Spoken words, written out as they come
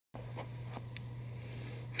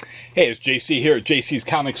Hey, it's JC here at JC's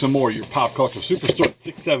Comics and More, your pop culture superstore at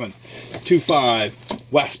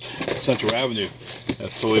 6725 West Central Avenue.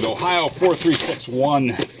 That's Toledo, Ohio,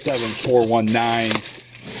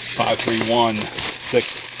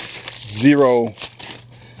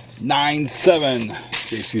 436-17419-531-6097.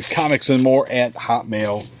 JC's Comics and More at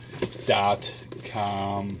hotmail.com.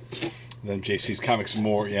 Then JC's Comics and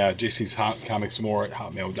More, JC's Comics and More at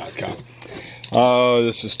hotmail.com.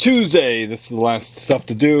 This is Tuesday. This is the last stuff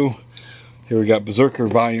to do. Here we got Berserker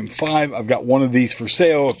Volume 5. I've got one of these for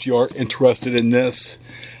sale if you are interested in this.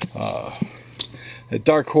 At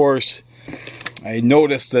Dark Horse, I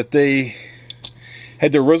noticed that they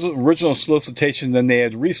had their original solicitation, then they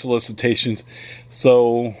had resolicitations.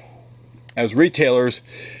 So, as retailers,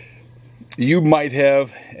 you might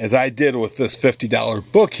have, as I did with this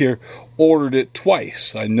 $50 book here, ordered it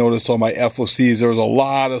twice. I noticed on my FOCs there was a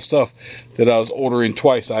lot of stuff that I was ordering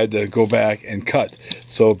twice. I had to go back and cut.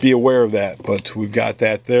 So be aware of that. But we've got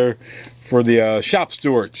that there for the shop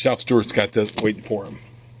steward. Shop steward's got this waiting for him.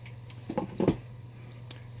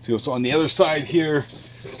 See what's on the other side here.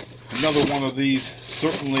 Another one of these.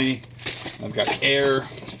 Certainly, I've got Air.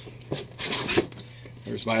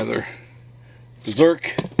 There's my other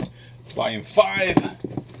Berserk. Volume 5.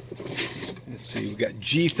 Let's see, we got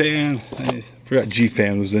G-Fan. I forgot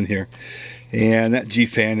G-Fan was in here. And that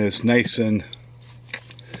G-Fan is nice and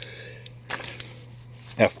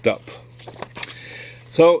effed up.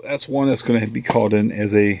 So that's one that's going to be called in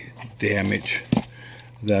as a damage.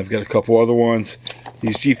 Then I've got a couple other ones.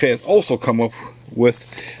 These G-Fans also come up with,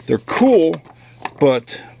 they're cool,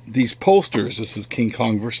 but these posters, this is King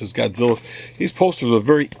Kong versus Godzilla, these posters are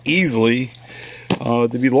very easily to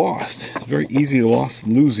be lost. It's very easy to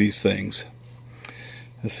lose these things.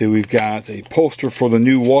 Let's see, we've got a poster for the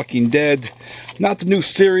new Walking Dead. Not the new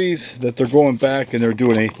series, that they're going back and they're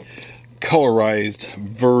doing a colorized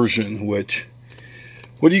version, which,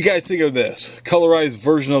 what do you guys think of this? Colorized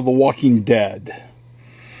version of the Walking Dead.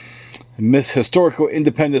 Miss Historical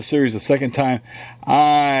Independent Series the second time.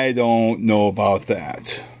 I don't know about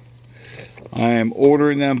that. I am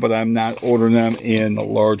ordering them, but I'm not ordering them in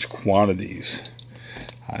large quantities.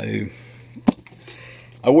 I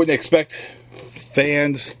wouldn't expect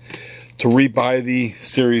fans to rebuy the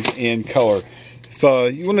series in color. If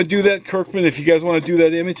you want to do that, Kirkman, if you guys want to do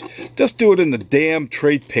that image, just do it in the damn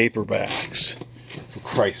trade paperbacks, for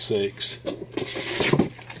Christ's sakes.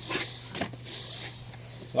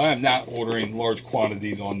 So I am not ordering large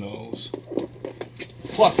quantities on those.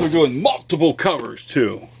 Plus, they're doing multiple covers,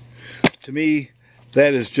 too. To me,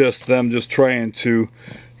 that is just them just trying to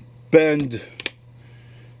bend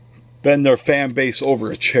their fan base over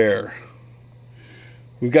a chair.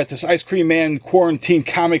 We've got this Ice Cream Man Quarantine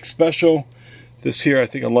Comic Special. This here, I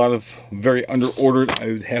think a lot of very under-ordered, I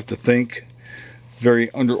would have to think.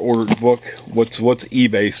 Very under-ordered book. What's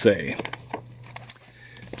eBay say?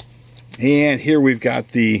 And here we've got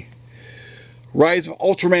the Rise of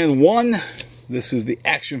Ultraman 1. This is the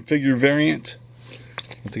action figure variant.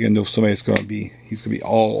 I think I know somebody's going to be, he's going to be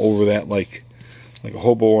all over that like a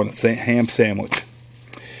hobo on a ham sandwich.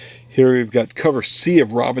 Here we've got cover C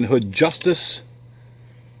of Robin Hood Justice.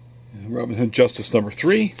 Robin Hood Justice number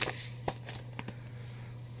 3.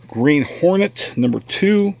 Green Hornet number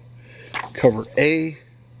 2. Cover A.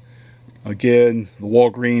 Again, the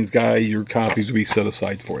Walgreens guy, your copies will be set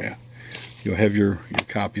aside for you. You'll have your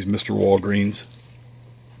copies, Mr. Walgreens.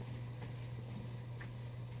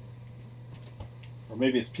 Or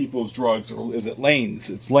maybe it's People's Drugs, or is it Lane's?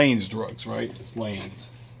 It's Lane's Drugs, right? It's Lane's.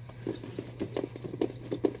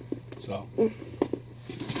 So,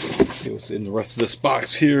 see what's in the rest of this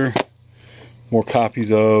box here. More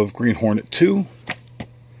copies of Green Hornet 2.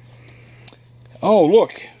 Oh,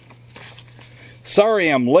 look. Sorry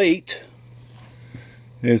I'm late.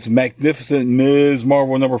 It's Magnificent Ms.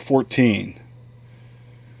 Marvel number 14.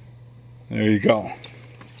 There you go.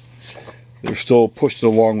 They're still pushed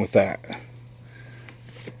along with that.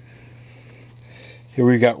 Here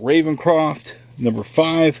we got Ravencroft number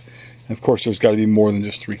 5. And of course, there's got to be more than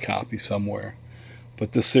just 3 copies somewhere.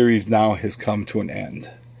 But this series now has come to an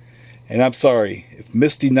end. And I'm sorry, if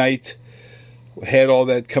Misty Knight had all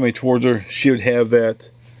that coming towards her, she would have that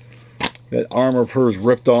arm of hers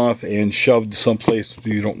ripped off and shoved someplace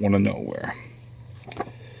you don't want to know where.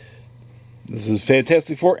 This is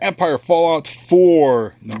Fantastic Four Empire Fallout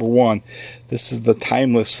 4, number 1. This is the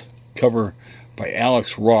timeless cover by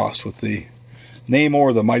Alex Ross with the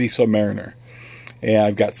Namor, the Mighty Submariner. And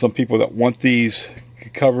I've got some people that want these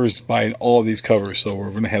covers, buying all of these covers, so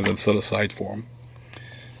we're going to have them set aside for them.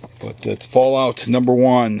 But it's Fallout number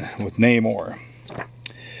 1 with Namor.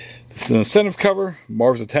 This is an incentive cover.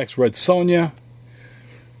 Mars Attacks Red Sonja.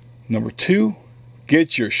 Number 2,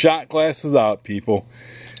 get your shot glasses out, people.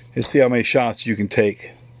 Let's see how many shots you can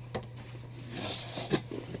take.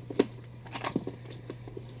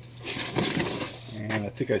 And I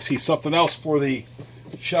think I see something else for the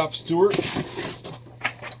shop steward.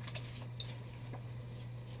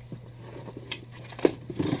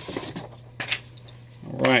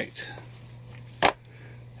 Alright.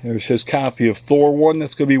 There's his copy of Thor 1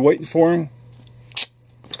 that's going to be waiting for him.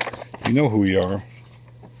 You know who you are.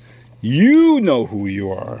 You know who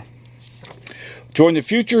you are. Join the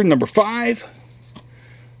Future, number 5.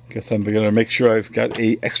 Guess I'm going to make sure I've got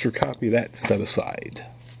an extra copy of that set aside.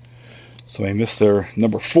 So I missed their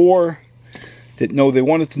number 4. Didn't know they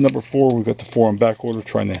wanted the number 4. We got the 4 on back order,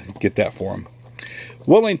 trying to get that for them.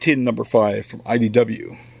 Wellington, number 5 from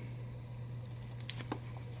IDW.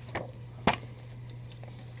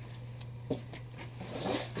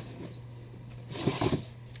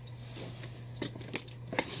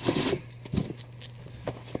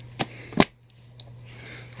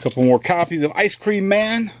 Couple more copies of Ice Cream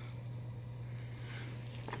Man.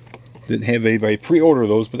 Didn't have anybody pre-order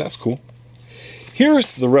those, but that's cool.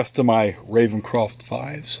 Here's the rest of my Ravencroft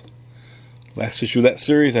 5s. Last issue of that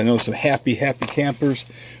series. I know some happy campers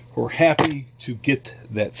who are happy to get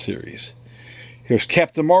that series. Here's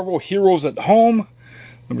Captain Marvel, Heroes at Home,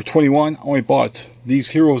 number 21. I only bought these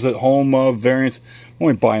Heroes at Home variants. I'm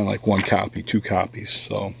only buying like 1 copy, 2 copies,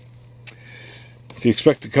 so... If you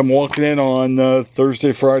expect to come walking in on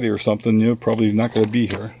Thursday, Friday or something, you're probably not going to be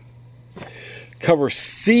here. Cover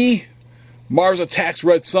C, Mars Attacks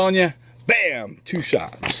Red Sonja. Bam! 2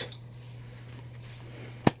 shots.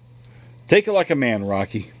 Take it like a man,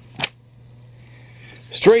 Rocky.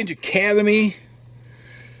 Strange Academy,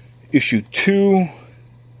 issue 2.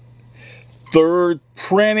 3rd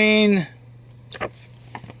printing.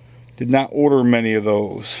 Did not order many of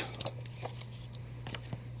those.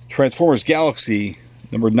 Transformers Galaxy,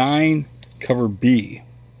 number 9, cover B.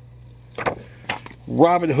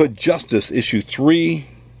 Robin Hood Justice, issue 3,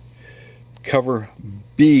 cover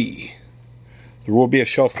B. There will be a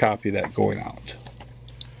shelf copy of that going out.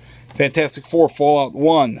 Fantastic Four Fallout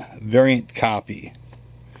 1, variant copy.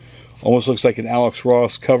 Almost looks like an Alex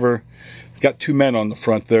Ross cover. Got 2 men on the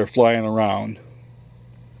front there flying around.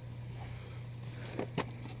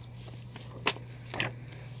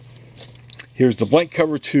 Here's the blank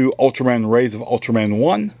cover to Ultraman Rise of Ultraman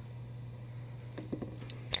 1.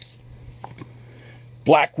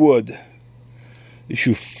 Blackwood,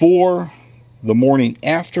 issue 4, The Morning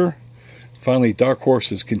After. Finally, Dark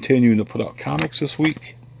Horse is continuing to put out comics this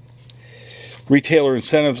week. Retailer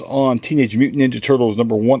incentives on Teenage Mutant Ninja Turtles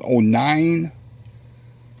number 109.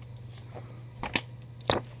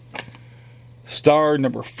 Star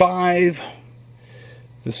number 5.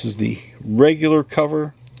 This is the regular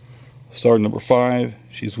cover. Star number 5.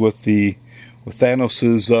 She's with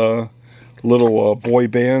Thanos' little boy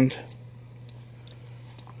band.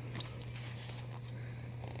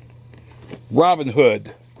 Robin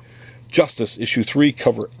Hood Justice, issue 3,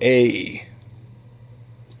 cover A.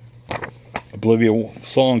 Oblivion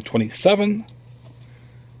Song 27.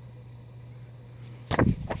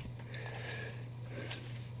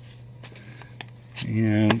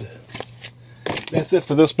 And that's it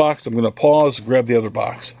for this box. I'm going to pause and grab the other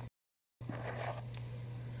box.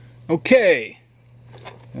 Okay,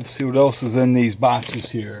 let's see what else is in these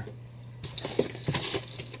boxes here.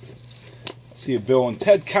 See a Bill and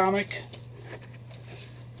Ted comic.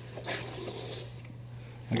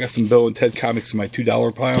 I got some Bill and Ted comics in my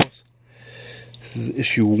 $2 piles. This is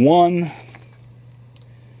issue 1,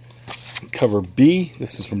 cover B.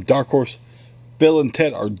 This is from Dark Horse. Bill and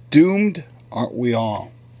Ted are doomed, aren't we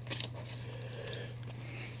all?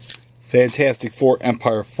 Fantastic Four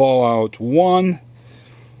Empire Fallout 1.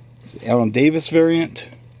 Alan Davis variant.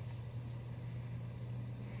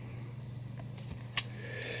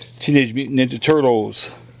 Teenage Mutant Ninja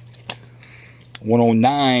Turtles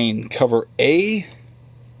 109, cover A.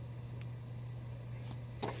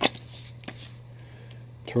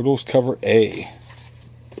 Turtles cover A.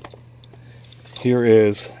 Here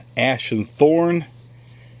is Ash and Thorn,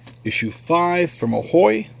 issue 5 from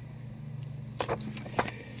Ahoy.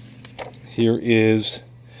 Here is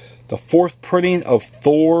the 4th printing of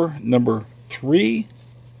Thor number 3.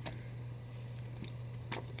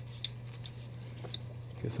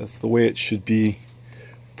 Guess that's the way it should be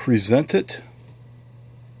presented.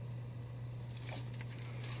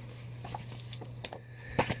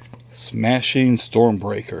 Smashing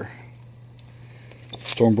Stormbreaker.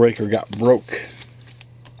 Stormbreaker got broke.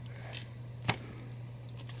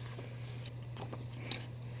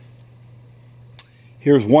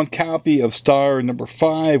 Here's 1 copy of Star number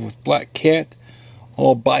 5 with Black Cat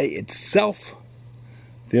all by itself.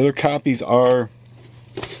 The other copies are,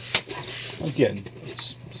 again,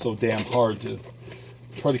 it's so damn hard to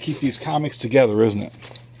try to keep these comics together, isn't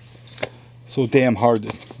it? So damn hard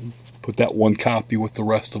to put that one copy with the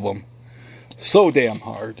rest of them. So damn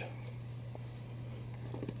hard.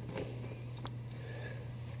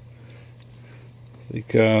 I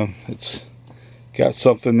think it's got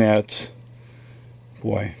something that,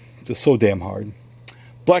 boy, just so damn hard.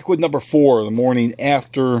 Blackwood number 4, The Morning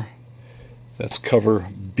After. That's cover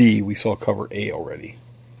B. We saw cover A already.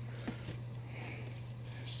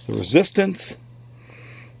 The Resistance,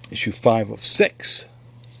 issue 5 of 6.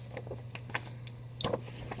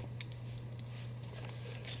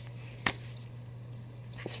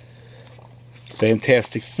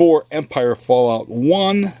 Fantastic Four, Empire Fallout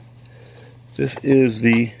 1. This is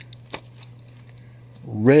the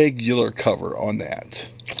regular cover on that.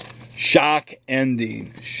 Shock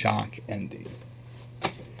ending. Shock ending.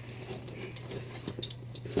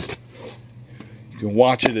 You can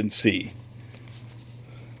watch it and see.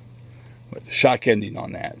 But shock ending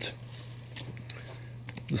on that.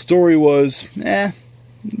 The story was, the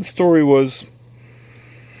story was,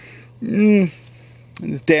 in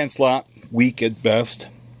this dance lot, weak at best.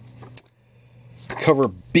 Cover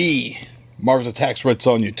B, Mars Attacks Red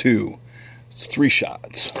Sonja 2. It's 3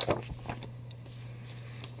 shots.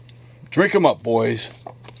 Drink 'em up, boys.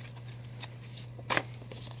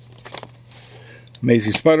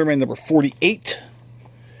 Amazing Spider-Man number 48.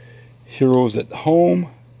 Heroes at Home.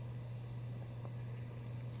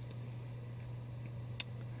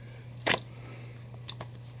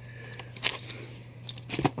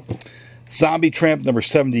 Zombie Tramp number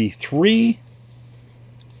 73.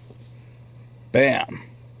 Bam.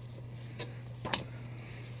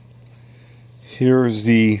 Here's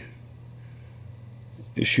the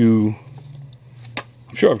issue.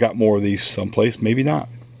 I'm sure I've got more of these someplace. Maybe not.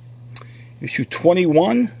 Issue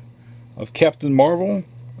 21 of Captain Marvel.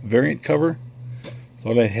 Variant cover.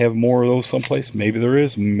 Thought I'd have more of those someplace. Maybe there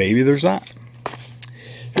is. Maybe there's not.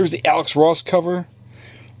 Here's the Alex Ross cover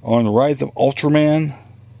on the Rise of Ultraman.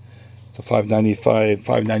 It's a $5.95,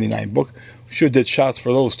 $5.99 book. Should have did shots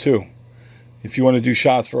for those too. If you want to do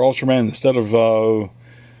shots for Ultraman instead of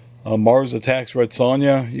Mars Attacks Red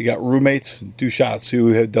Sonja, you got roommates, do shots. See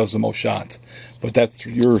who does the most shots. But that's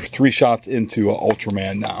your 3 shots into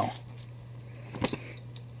Ultraman now.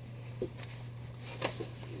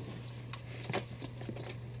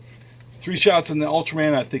 Three shots in the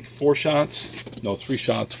Ultraman, I think 4 shots. No, 3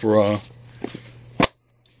 shots for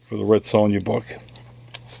the Red Sonja book.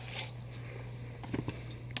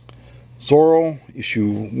 Zorro,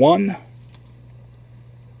 issue 1.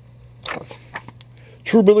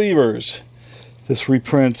 True Believers. This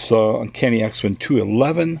reprints Uncanny X-Men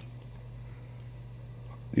 211.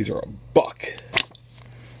 These are a buck.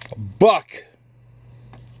 A buck!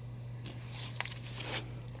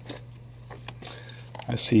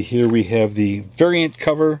 I see here we have the variant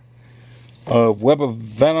cover of Web of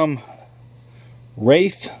Venom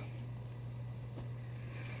Wraith.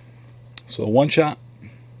 So 1 shot.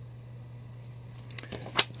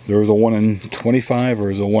 There's a 1 in 25 or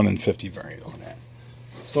is a 1 in 50 variant on that.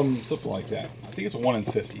 Something like that. I think it's a 1 in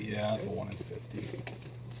 50. Yeah, it's a 1 in 50.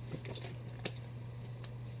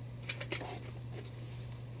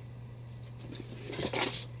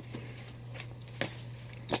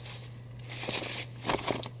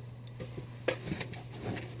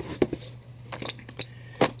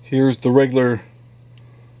 Here's the regular.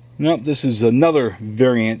 Nope, this is another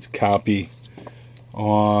variant copy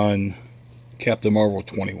on Captain Marvel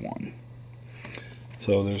 21.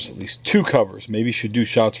 So there's at least 2 covers. Maybe you should do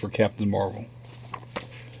shots for Captain Marvel.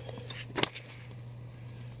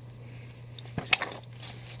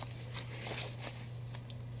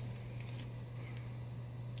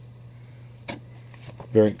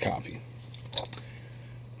 Variant copy.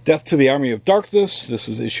 Death to the Army of Darkness. This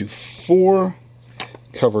is issue 4.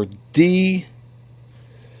 Cover D.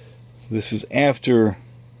 This is after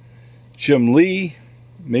Jim Lee.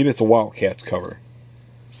 Maybe it's a Wildcats cover.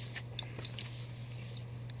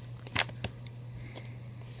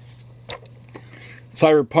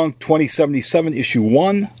 Cyberpunk 2077 issue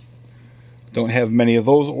 1. Don't have many of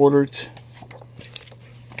those ordered.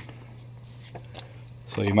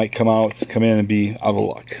 So you might come in and be out of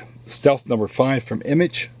luck. Stealth number 5 from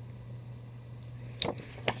Image.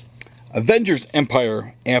 Avengers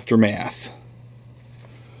Empire Aftermath.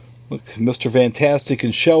 Look, Mr. Fantastic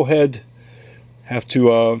and Shellhead have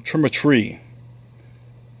to trim a tree.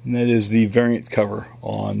 And that is the variant cover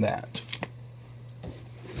on that.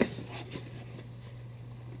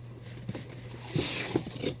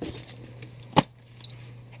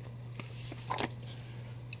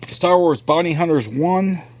 Star Wars Bounty Hunters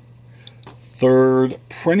 1. Third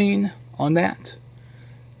printing on that.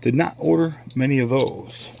 Did not order many of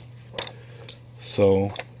those.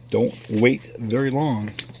 So don't wait very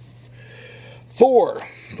long. Thor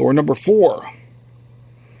number 4.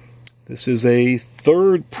 This is a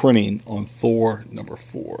third printing on Thor number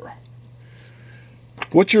 4.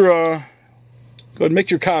 What's your, go ahead and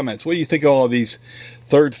make your comments. What do you think of all of these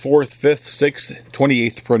 3rd, 4th, 5th, 6th,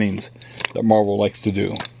 28th printings that Marvel likes to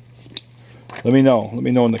do? Let me know. Let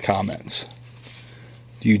me know in the comments.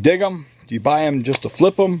 Do you dig them? Do you buy them just to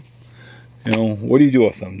flip them? You know, what do you do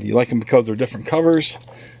with them? Do you like them because they're different covers?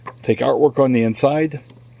 Take artwork on the inside.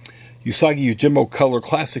 Usagi Yojimbo Color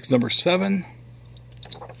Classics number 7.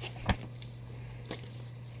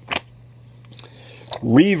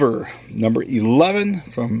 Reaver number 11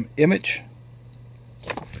 from Image.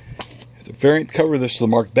 It's a variant cover. This is the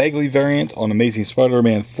Mark Bagley variant on Amazing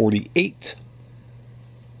Spider-Man 48.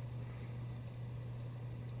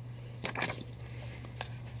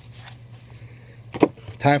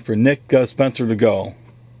 Time for Nick Spencer to go.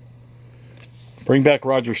 Bring back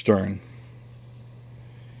Roger Stern.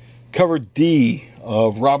 Cover D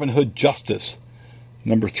of Robin Hood Justice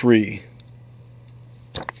number 3.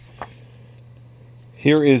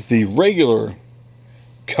 Here is the regular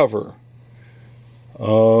cover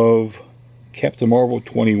of Captain Marvel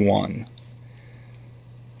 21.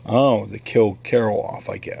 Oh, they killed Carol off,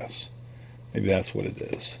 I guess. Maybe that's what it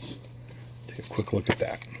is. Take a quick look at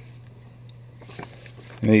that.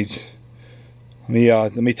 Let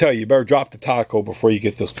me tell you, you better drop the taco before you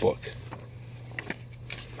get this book.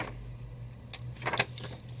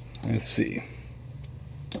 Let's see.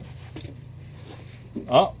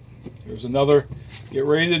 Oh, here's another. Get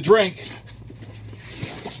ready to drink.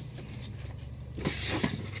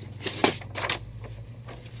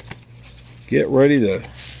 Get ready to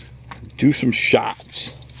do some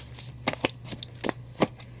shots.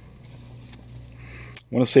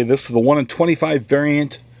 I want to say this is the 1 in 25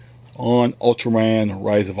 variant on Ultraman,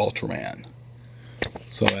 Rise of Ultraman.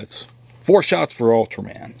 So that's 4 shots for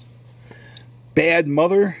Ultraman. Bad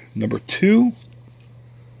Mother, number 2.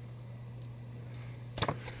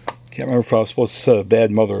 Can't remember if I was supposed to set a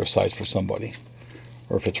Bad Mother aside for somebody.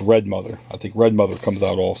 Or if it's Red Mother. I think Red Mother comes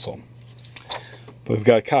out also. But we've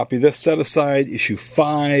got a copy of this set aside. Issue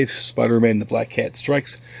 5, Spider-Man the Black Cat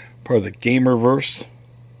Strikes. Part of the Gamerverse.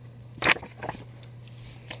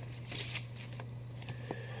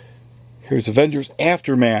 Here's Avengers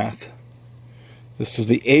Aftermath. This is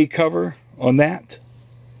the A cover on that.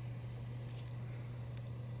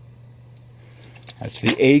 That's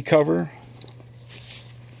the A cover.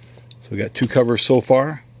 So we got 2 covers so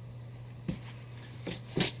far.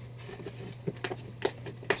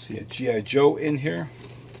 I see a G.I. Joe in here.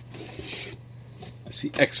 I see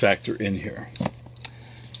X-Factor in here.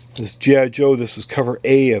 This is G.I. Joe. This is cover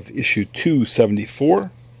A of issue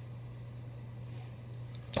 274.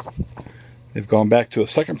 They've gone back to a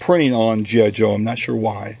second printing on G.I. Joe. I'm not sure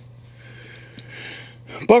why.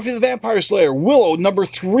 Buffy the Vampire Slayer, Willow, number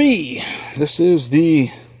 3. This is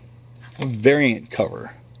the variant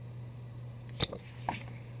cover.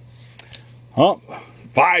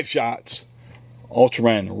 5 shots.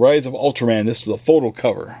 Ultraman, Rise of Ultraman. This is the photo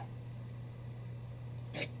cover.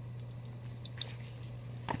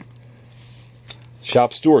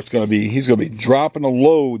 Shop Stewart's going to be, he's going to be dropping a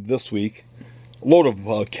load this week. A load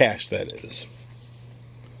of cash, that is.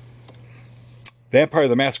 Vampire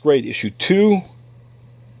the Masquerade, issue 2.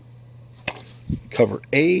 Cover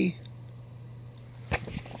A.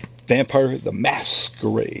 Vampire the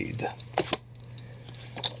Masquerade.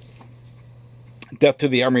 Death to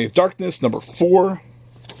the Army of Darkness, number 4.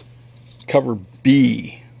 Cover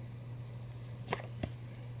B.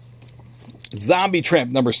 Zombie Tramp,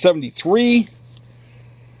 number 73.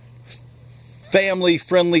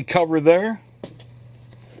 Family-friendly cover there.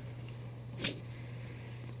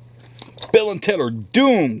 Bill and Ted Are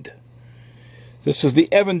Doomed. This is the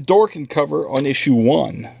Evan Dorkin cover on issue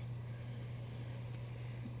 1.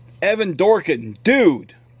 Evan Dorkin,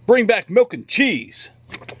 dude, bring back milk and cheese.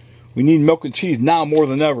 We need milk and cheese now more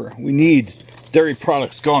than ever. We need dairy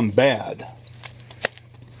products gone bad.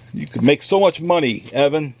 You could make so much money,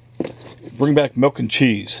 Evan. Bring back milk and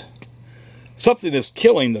cheese. Something is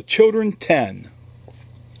killing the children 10.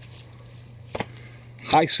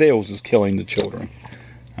 High sales is killing the children.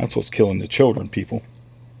 That's what's killing the children, people.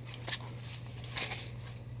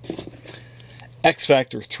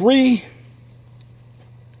 X-Factor 3.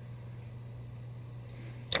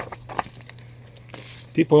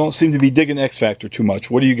 People don't seem to be digging X-Factor too much.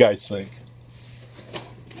 What do you guys think?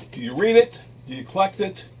 Do you read it? Do you collect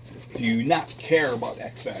it? Do you not care about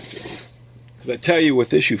X-Factor? Because I tell you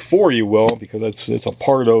with issue 4 you will, because it's a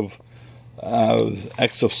part of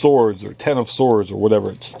X of Swords or 10 of Swords or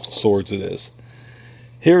whatever swords it is.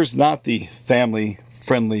 Here's not the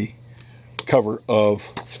family-friendly cover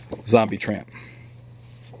of Zombie Tramp.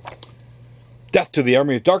 Death to the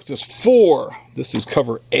Army of Darkness 4. This is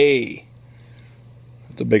cover A.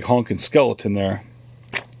 It's a big honking skeleton there.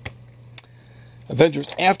 Avengers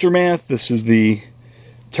Aftermath. This is the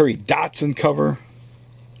Terry Dotson cover.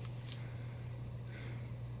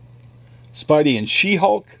 Spidey and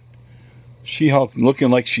She-Hulk. She-Hulk looking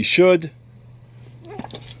like she should.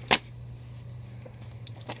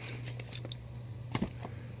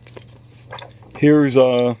 Here's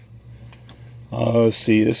let's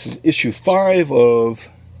see, this is issue 5 of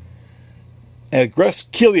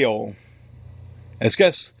Agresquillo.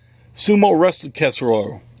 Esques Sumo Wrestling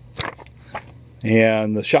Casserole.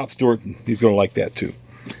 And the shop steward, he's going to like that too.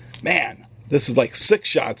 Man, this is like 6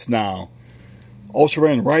 shots now.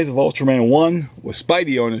 Ultraman, Rise of Ultraman 1 with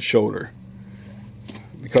Spidey on his shoulder.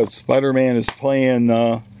 Because Spider-Man is playing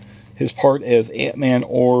his part as Ant-Man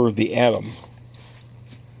or the Atom.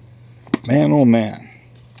 Man, oh man.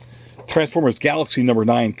 Transformers Galaxy number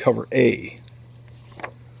 9, cover A.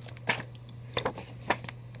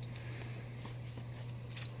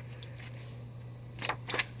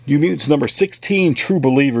 New Mutants number 16, True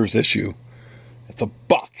Believers issue. It's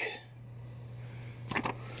 $1.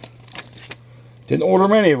 Didn't order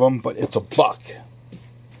many of them, but it's $1.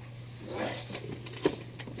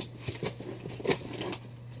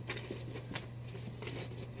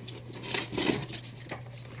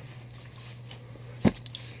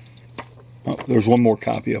 Oh, there's one more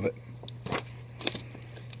copy of it.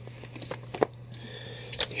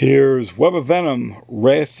 Here's Web of Venom,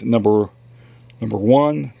 Wraith number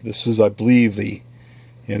 1. This is, I believe,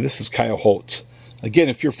 this is Kyle Holtz. Again,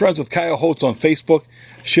 if you're friends with Kyle Holtz on Facebook,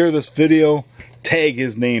 share this video, tag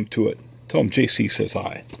his name to it. Tell him JC says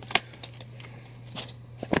hi.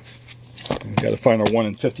 We've got to find our 1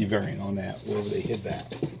 in 50 variant on that, wherever they hid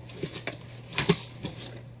that.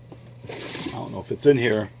 I don't know if it's in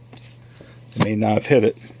here. They may not have hit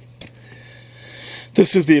it.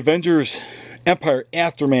 This is the Avengers Empire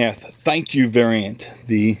Aftermath Thank You variant.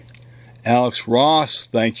 The Alex Ross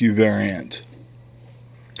Thank You variant.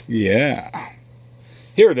 Yeah.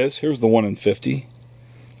 Here it is. Here's the 1 in 50.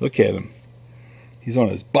 Look at him. He's on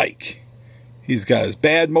his bike. He's got his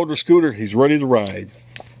bad motor scooter. He's ready to ride.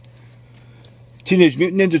 Teenage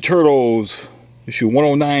Mutant Ninja Turtles issue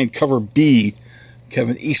 109, cover B.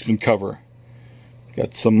 Kevin Eastman cover.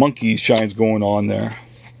 Got some monkey shines going on there.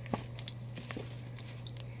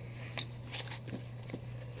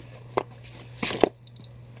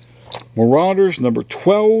 Marauders number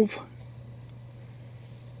 12.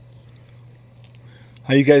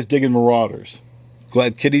 How you guys digging Marauders?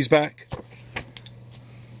 Glad Kitty's back?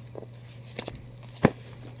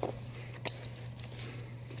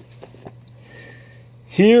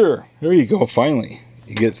 Here you go, finally.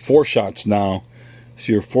 You get 4 shots now. It's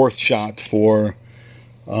your 4th shot for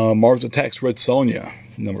Mars Attacks Red Sonja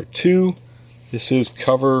number 2. This is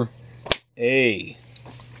cover A.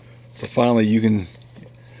 So finally you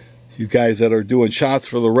guys that are doing shots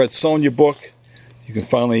for the Red Sonja book, you can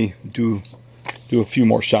finally do a few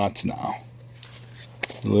more shots now.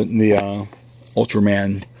 The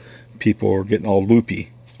Ultraman people are getting all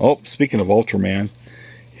loopy. Oh, speaking of Ultraman,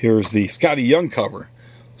 here's the Scotty Young cover.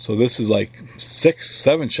 So this is like 6,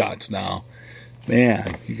 7 shots now.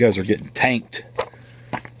 Man, you guys are getting tanked.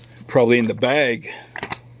 Probably in the bag.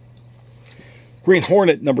 Green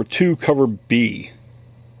Hornet number 2, cover B.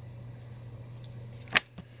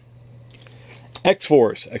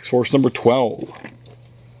 X-Force number 12.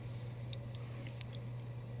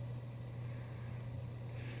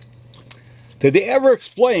 Did they ever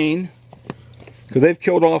explain, because they've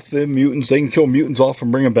killed off the mutants, they can kill mutants off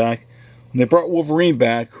and bring them back. When they brought Wolverine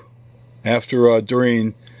back after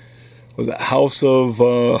during, was it House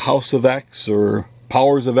of X or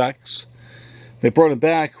Powers of X, they brought him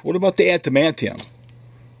back. What about the Adamantium?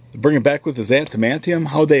 They bring him back with his Adamantium?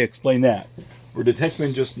 How'd they explain that? Or did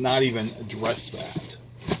Hickman just not even address that?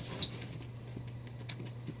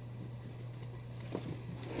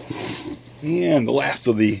 And the last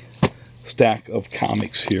of the stack of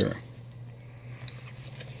comics here.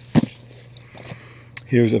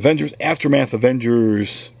 Here's Avengers Aftermath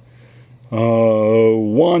Avengers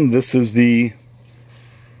 1. This is the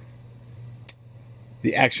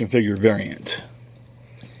action figure variant.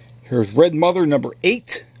 Here's Red Mother number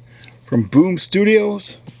 8 from Boom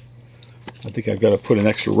Studios. I think I've got to put an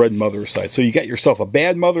extra Red Mother aside. So you got yourself a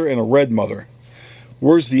bad mother and a red mother.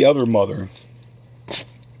 Where's the other mother?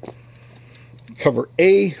 cover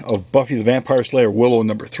A of Buffy the Vampire Slayer Willow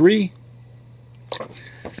number 3.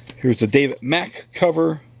 Here's the David Mack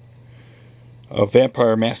cover of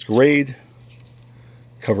Vampire Masquerade.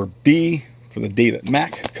 Cover B for the David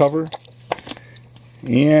Mack cover.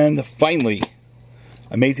 And finally,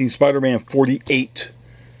 Amazing Spider-Man 48,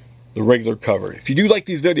 the regular cover. If you do like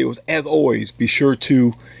these videos, as always, be sure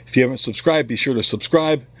to, if you haven't subscribed, be sure to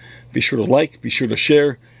subscribe. Be sure to like, be sure to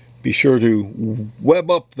share. Be sure to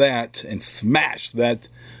web up that and smash that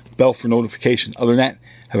bell for notifications. Other than that,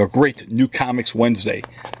 have a great New Comics Wednesday.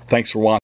 Thanks for watching.